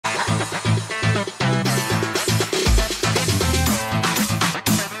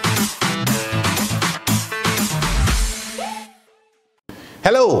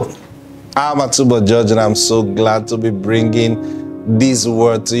Hello, I'm Atubo George, and I'm so glad to be bringing this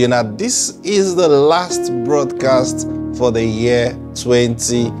word to you. Now, this is the last broadcast for the year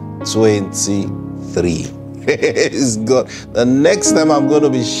 2023. Praise God. The next time I'm going to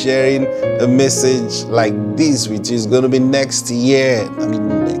be sharing a message like this, which is going to be next year.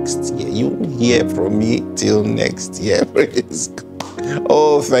 Next year. You won't hear from me till next year. Praise God.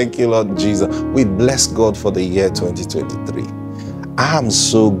 Oh, thank you, Lord Jesus. We bless God for the year 2023. I'm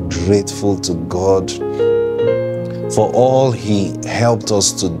so grateful to God for all He helped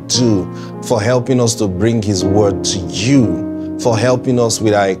us to do, for helping us to bring His word to you, for helping us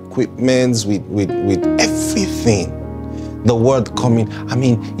with our equipments, with everything. The word coming.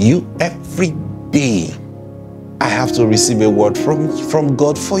 Every day I have to receive a word from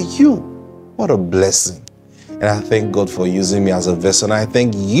God for you. What a blessing. And I thank God for using me as a vessel. And I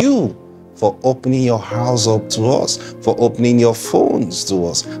thank you for opening your house up to us, for opening your phones to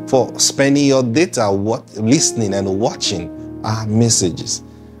us, for spending your data listening and watching our messages.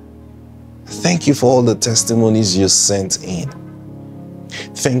 Thank you for all the testimonies you sent in.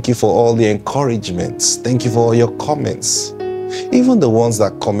 Thank you for all the encouragements. Thank you for all your comments. Even the ones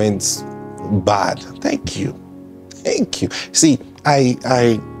that comment bad. Thank you. Thank you. See,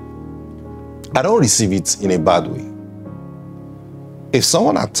 I don't receive it in a bad way. If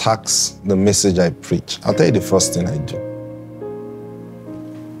someone attacks the message I preach, I'll tell you the first thing I do.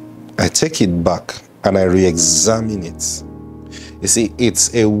 I take it back and I re-examine it. You see,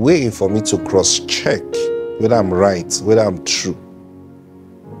 it's a way for me to cross-check whether I'm right, whether I'm true.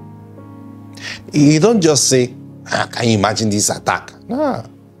 You don't just say, can you imagine this attack? Nah.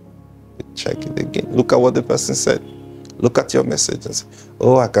 Check it again. Look at what the person said. Look at your message and say,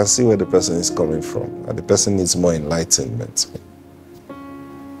 oh, I can see where the person is coming from. And the person needs more enlightenment.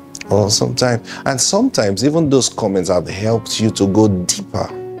 Or sometimes even those comments have helped you to go deeper.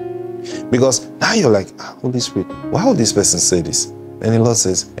 Because now you're like, Holy Spirit, why would this person say this? And the Lord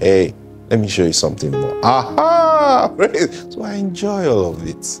says, hey, let me show you something more. Aha! So I enjoy all of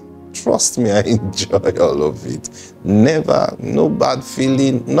it. Trust me, I enjoy all of it. Never, no bad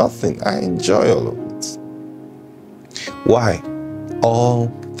feeling, nothing. I enjoy all of it. Why? All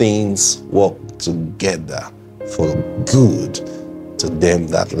things work together for good to them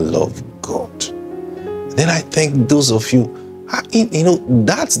that love God. Then I thank those of you,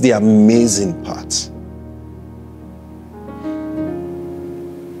 that's the amazing part.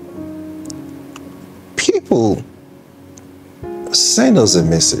 People send us a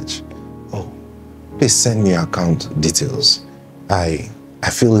message. Oh, please send me your account details. I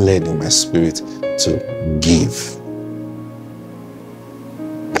feel led in my spirit to give.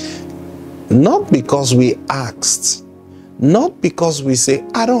 Not because we asked, not because we say,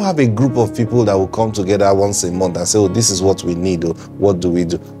 I don't have a group of people that will come together once a month and say, oh, this is what we need, or what do? We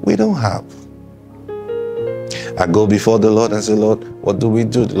don't have. I go before the Lord and say, Lord, what do we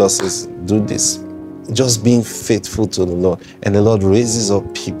do? The Lord says, do this. Just being faithful to the Lord. And the Lord raises up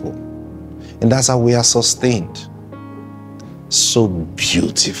people. And that's how we are sustained. So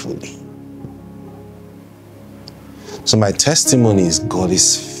beautifully. So my testimony is God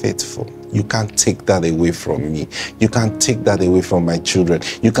is faithful. You can't take that away from me. You can't take that away from my children.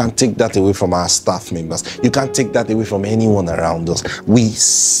 You can't take that away from our staff members. You can't take that away from anyone around us. We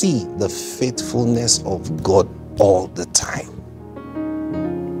see the faithfulness of God all the time.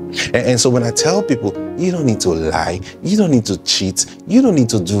 And so when I tell people, you don't need to lie, you don't need to cheat, you don't need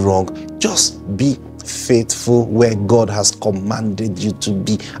to do wrong, just be faithful where God has commanded you to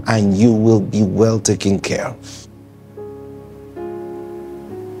be, and you will be well taken care of.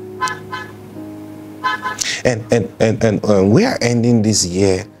 And we are ending this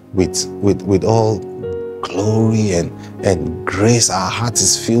year with all glory and grace. Our heart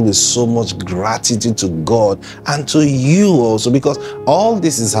is filled with so much gratitude to God and to you also, because all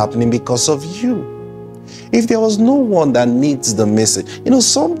this is happening because of you. If there was no one that needs the message,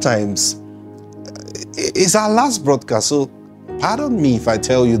 sometimes it's our last broadcast, so pardon me if I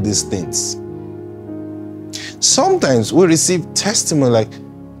tell you these things. Sometimes we receive testimony like,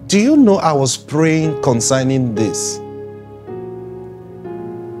 do you know I was praying concerning this?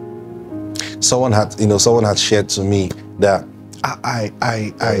 Someone had shared to me that I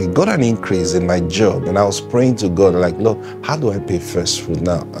got an increase in my job, and I was praying to God like, Lord, how do I pay first fruit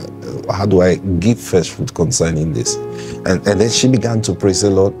now? How do I give first fruit concerning this? And then she began to pray, say,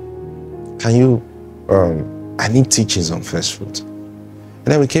 Lord, can you, I need teachings on first fruit. And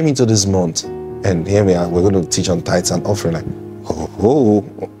then we came into this month, and here we are, we're going to teach on tithes and offering. Like, oh,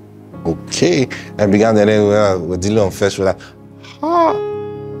 okay. And began, and then we're dealing on first fruit.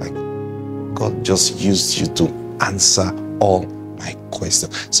 Like, God just used you to answer all my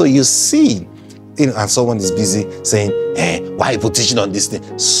question. So you see, and someone is busy saying, hey, why are you teaching on this thing?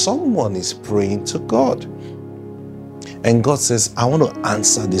 Someone is praying to God. And God says, I want to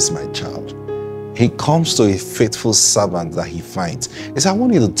answer this, my child. He comes to a faithful servant that he finds. He says, I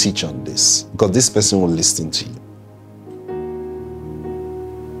want you to teach on this, because this person will listen to you.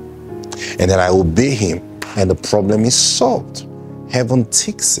 And then I obey him, and the problem is solved. Heaven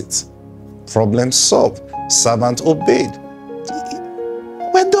takes it. Problem solved. Servant obeyed.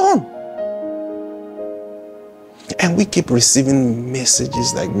 We're done. And we keep receiving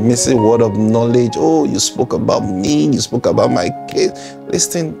messages like word of knowledge. Oh, you spoke about me. You spoke about my kids.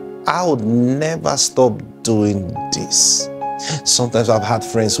 Listen, I would never stop doing this. Sometimes I've had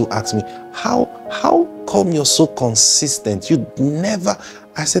friends who ask me, how come you're so consistent? You never...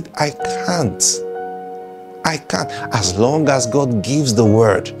 I said, I can't. I can't. As long as God gives the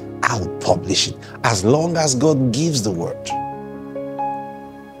word, I'll publish it. As long as God gives the word.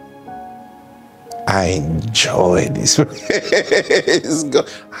 I enjoy this. I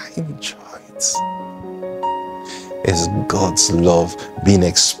enjoy it. It's God's love being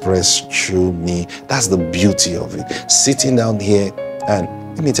expressed through me. That's the beauty of it. Sitting down here, and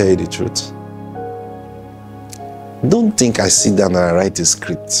let me tell you the truth. Don't think I sit down and I write a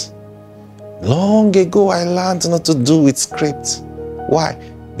script. Long ago, I learned not to do with script. Why?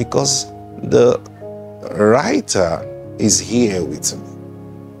 Because the writer is here with me.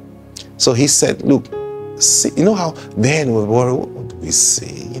 So he said, look, see, you know how then we worry, what do we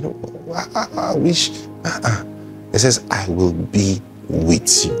say? You know, I wish, He says, I will be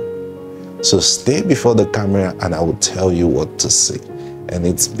with you. So stay before the camera and I will tell you what to say. And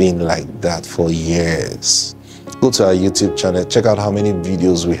it's been like that for years. Go to our YouTube channel, check out how many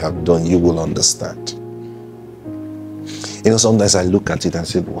videos we have done, you will understand. You know, sometimes I look at it and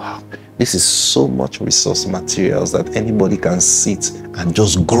say, wow, this is so much resource materials that anybody can sit and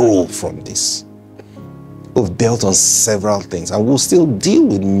just grow from this. We've dealt on several things and we'll still deal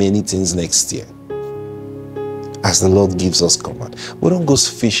with many things next year as the Lord gives us command. We don't go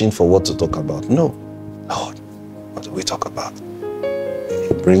fishing for what to talk about. No. Lord, what do we talk about?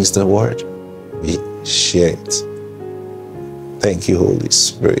 He brings the word. We share it. Thank you, Holy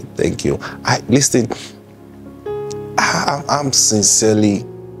Spirit. Thank you. Listen, I'm sincerely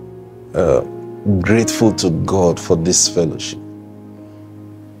grateful to God for this fellowship.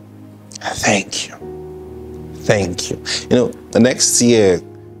 Thank you. Thank you. You know, the next year,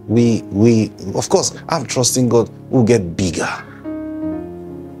 we of course, I'm trusting God we'll get bigger.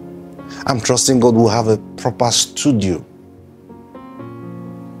 I'm trusting God we'll have a proper studio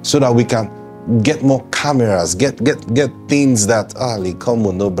so that we can get more cameras, get things that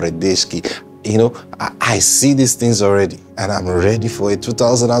you know, I see these things already and I'm ready for it.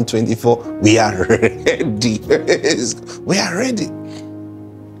 2024, we are ready. We are ready.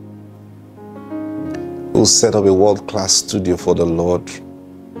 We'll set up a world-class studio for the Lord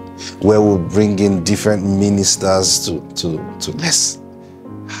where we'll bring in different ministers to let's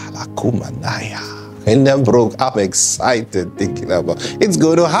and then, bro, I'm excited thinking about it's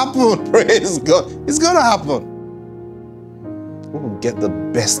going to happen. Praise God. It's going to happen. We'll get the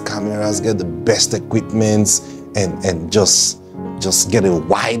best cameras, get the best equipment, and just get a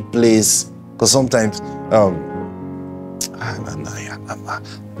wide place. Because sometimes a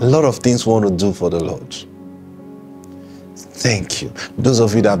lot of things we want to do for the Lord. Thank you. Those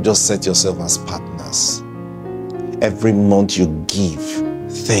of you that have just set yourself as partners. Every month you give.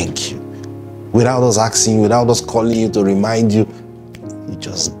 Thank you. Without us asking you, without us calling you to remind you, you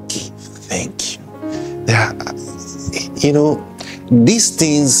just give. Thank you. You know, these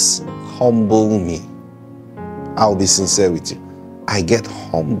things humble me. I'll be sincere with you. I get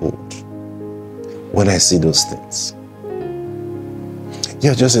humbled when I see those things.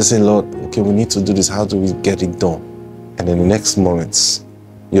 You're just saying, Lord, okay, we need to do this. How do we get it done? And in the next moments,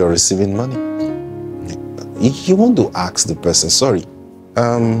 you're receiving money. You want to ask the person, sorry,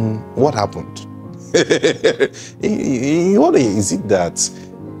 what happened? Is it that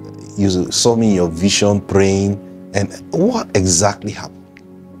you saw me in your vision praying, and what exactly happened?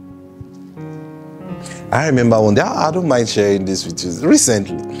 I remember one day, I don't mind sharing this with you.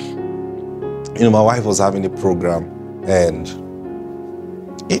 Recently, you know, my wife was having a program, and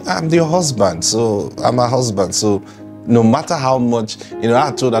I'm their husband, so I'm her husband, so no matter how much, you know,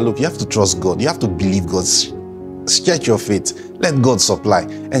 I told her, look, you have to trust God, you have to believe God. Stretch your faith. Let God supply.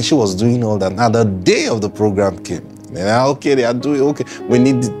 And she was doing all that. Now the day of the program came. And okay, they are doing okay. We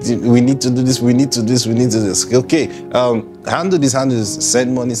need to do this. We need to do this. We need to do this. Okay, handle this.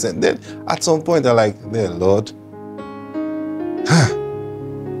 Send money. Send. Then at some point, they're like, "There, Lord,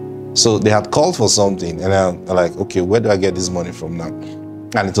 So they had called for something, and I'm like, okay, where do I get this money from now?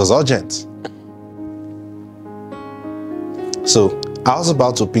 And it was urgent. So I was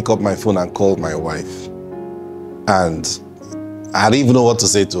about to pick up my phone and call my wife, and I didn't even know what to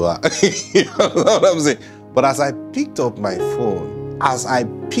say to her. You know what I'm saying? But as I picked up my phone, I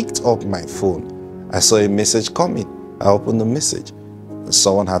saw a message coming. I opened the message.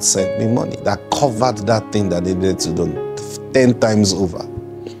 Someone had sent me money that covered that thing that they needed to do 10 times over.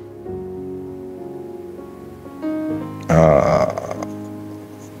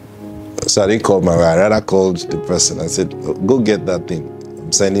 So I didn't call my wife. I rather called the person. I said, go get that thing.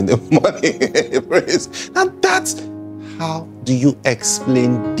 I'm sending the money. And that's how do you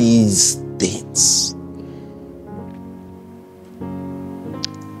explain these things?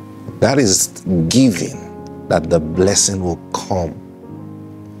 That is giving, that the blessing will come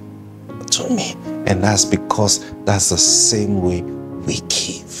to me. And that's because that's the same way we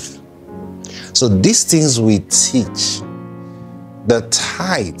give. So these things we teach, the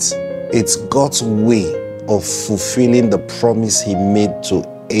tithe, it's God's way of fulfilling the promise he made to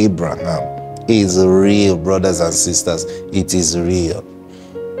Abraham. It is real, brothers and sisters. It is real.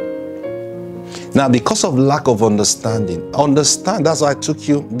 Now, because of lack of understand, that's why I took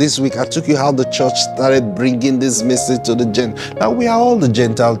you this week. I took you how the church started bringing this message to the Gentile. Now, we are all the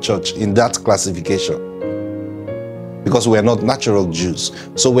Gentile church in that classification, because we are not natural Jews.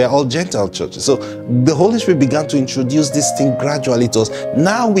 So we are all Gentile churches. So the Holy Spirit began to introduce this thing gradually to us.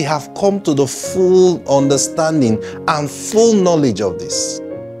 Now we have come to the full understanding and full knowledge of this.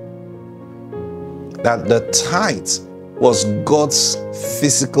 That the tithe was God's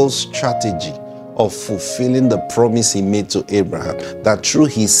physical strategy of fulfilling the promise he made to Abraham, that through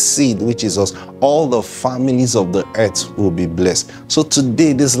his seed, which is us, all the families of the earth will be blessed. So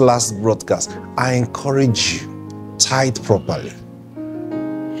today, this last broadcast, I encourage you, tithe properly.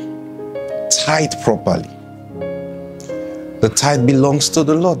 Tithe properly. The tithe belongs to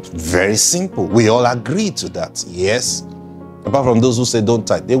the Lord. Very simple. We all agree to that. Yes. Apart from those who say don't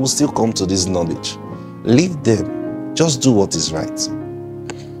tithe, they will still come to this knowledge. Leave them. Just do what is right.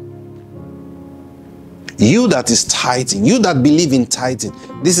 You that is tithing, you that believe in tithing,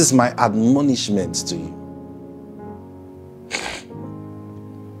 this is my admonishment to you.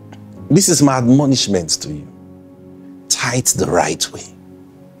 This is my admonishment to you. Tithe the right way.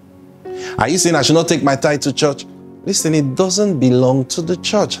 Are you saying I should not take my tithe to church? Listen, it doesn't belong to the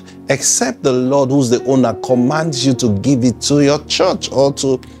church, except the Lord, who's the owner, commands you to give it to your church or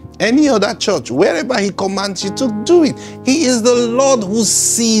to any other church. Wherever he commands you to do it. He is the Lord who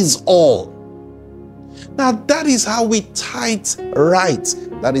sees all. Now, that is how we tithe right.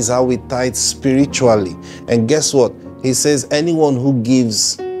 That is how we tithe spiritually. And guess what? He says anyone who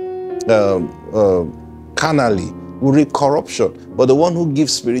gives carnally will reap corruption, but the one who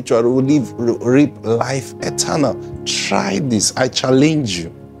gives spiritually will reap life eternal. Try this. I challenge you.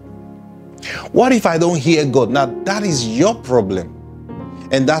 What if I don't hear God? Now, that is your problem.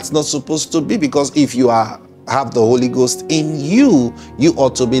 And that's not supposed to be, because if you have the Holy Ghost in you, you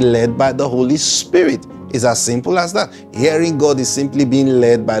ought to be led by the Holy Spirit. It's as simple as that. Hearing God is simply being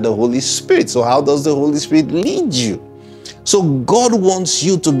led by the Holy Spirit. So how does the Holy Spirit lead you? So God wants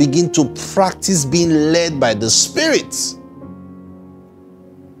you to begin to practice being led by the Spirit.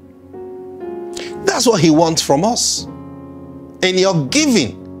 That's what he wants from us. In your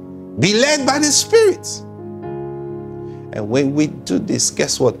giving, be led by the Spirit. And when we do this,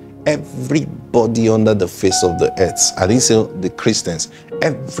 guess what? Everybody under the face of the earth, I didn't say the Christians,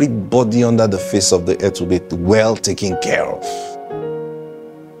 everybody under the face of the earth will be well taken care of.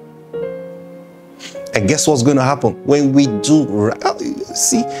 And guess what's going to happen? When we do,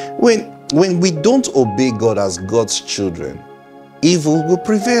 see, when we don't obey God as God's children, evil will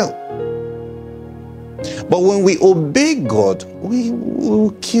prevail. But when we obey God, we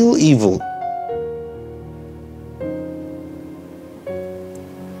will kill evil.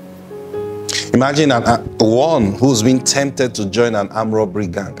 Imagine one who's been tempted to join an armed robbery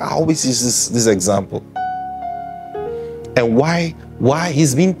gang. I always use this example. And why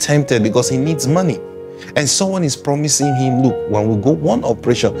he's been tempted? Because he needs money. And someone is promising him, look, when we go one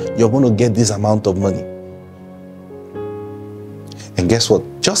operation, you're going to get this amount of money. And guess what?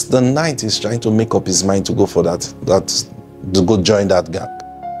 Just the night he's trying to make up his mind to go for that to go join that gang.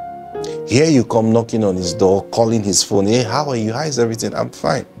 Here you come knocking on his door, calling his phone. Hey, how are you? How is everything? I'm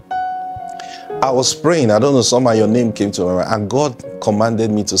fine. I was praying. I don't know, somehow your name came to my mind. And God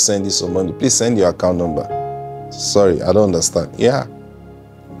commanded me to send you some money. Please send your account number. Sorry, I don't understand. Yeah.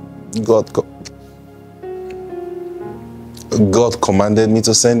 God commanded me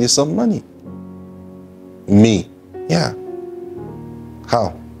to send you some money. Me. Yeah.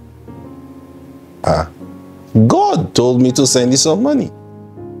 How? God told me to send you some money.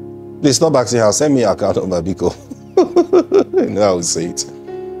 Please stop asking how. Send me your account number, Biko. You know how we say it.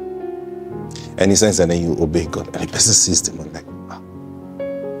 And he says, and then you obey God. And the person sees the money like,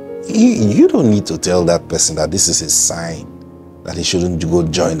 you don't need to tell that person that this is a sign that he shouldn't go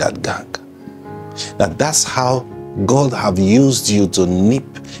join that gang. That that's how God have used you to nip.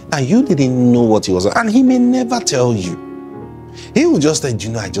 And you didn't know what he was. And he may never tell you. He will just say,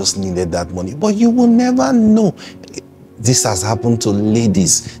 I just needed that money. But you will never know. This has happened to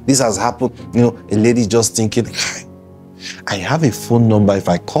ladies. This has happened, a lady just thinking, I have a phone number. If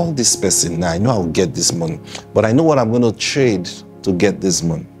I call this person now, I know I'll get this money. But I know what I'm going to trade to get this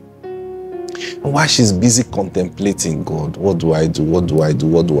money. And while she's busy contemplating, God, what do I do? What do I do?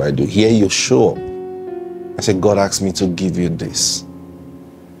 What do I do? Here you show up. I said, God asked me to give you this.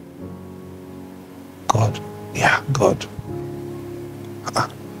 God, yeah, God.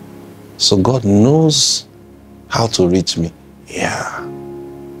 So God knows how to reach me. Yeah.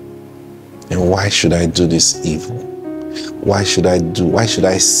 And why should I do this evil? Why should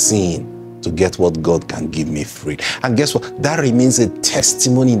I sin to get what God can give me free? And guess what? That remains a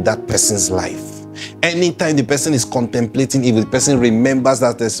testimony in that person's life. Anytime the person is contemplating evil, the person remembers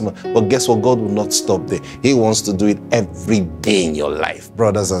that testimony. But guess what? God will not stop there. He wants to do it every day in your life,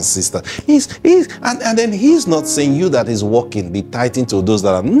 brothers and sisters. And then he's not saying you that is working, be tithing to those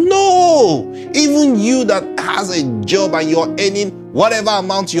that are. No! Even you that has a job and you're earning whatever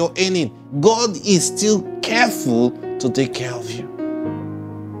amount you're earning, God is still careful to take care of you.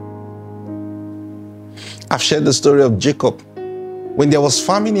 I've shared the story of Jacob. When there was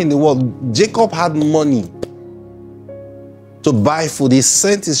famine in the world, Jacob had money to buy food. He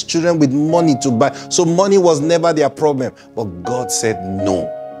sent his children with money to buy. So money was never their problem. But God said, no,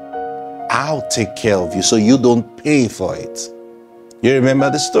 I'll take care of you so you don't pay for it. You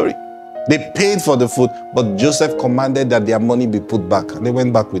remember the story? They paid for the food, but Joseph commanded that their money be put back. And they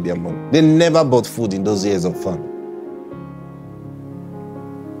went back with their money. They never bought food in those years of famine.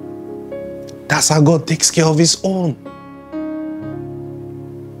 That's how God takes care of his own.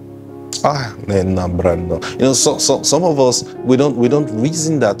 Some of us, we don't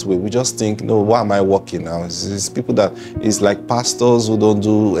reason that way. We just think, no, why am I working now? It's people that, it's like pastors who don't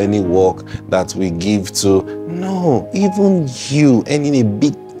do any work that we give to. No, even you earning a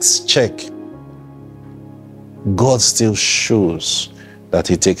big check, God still shows that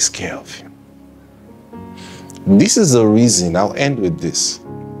he takes care of you. This is the reason, I'll end with this.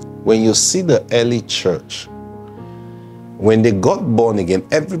 When you see the early church, when they got born again,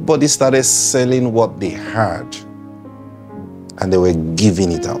 everybody started selling what they had and they were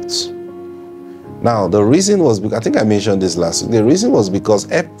giving it out. Now, the reason was, because, I think I mentioned this last week, the reason was because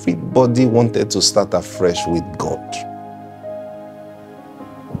everybody wanted to start afresh with God.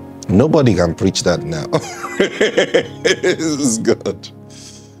 Nobody can preach that now. It's God.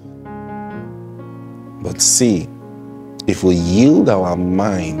 But see, if we yield our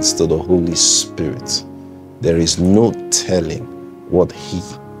minds to the Holy Spirit, there is no telling what he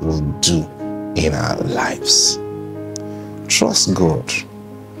will do in our lives. Trust God.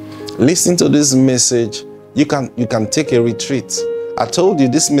 Listen to this message. You can take a retreat. I told you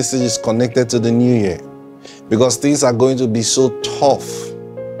this message is connected to the new year because things are going to be so tough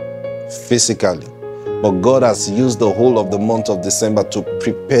physically. But God has used the whole of the month of December to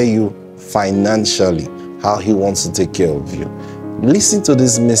prepare you financially, how he wants to take care of you. Listen to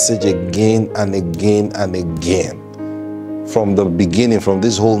this message again and again and again. From the beginning, from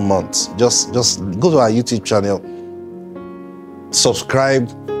this whole month. Just go to our YouTube channel,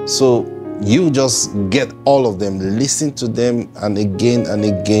 subscribe, so you just get all of them. Listen to them and again,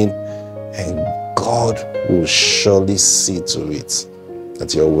 and God will surely see to it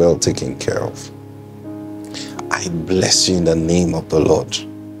that you're well taken care of. I bless you in the name of the Lord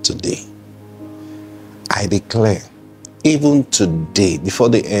today. I declare, even today, before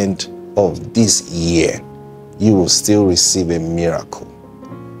the end of this year, you will still receive a miracle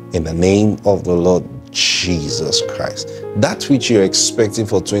in the name of the Lord Jesus Christ. That which you're expecting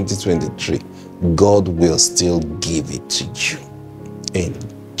for 2023, God will still give it to you. In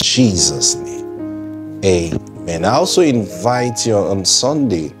Jesus' name, amen. I also invite you on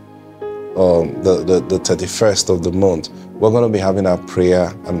Sunday, the 31st of the month. We're going to be having our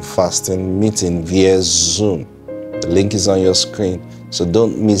prayer and fasting meeting via Zoom. The link is on your screen, so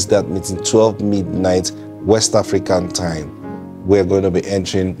don't miss that meeting, 12 midnight West African time. We're going to be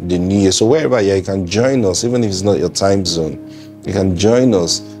entering the new year. So wherever you are, you can join us, even if it's not your time zone. You can join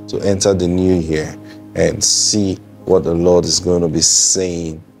us to enter the new year and see what the Lord is going to be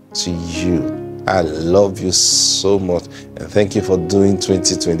saying to you. I love you so much, and thank you for doing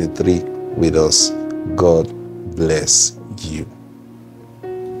 2023 with us. God bless you.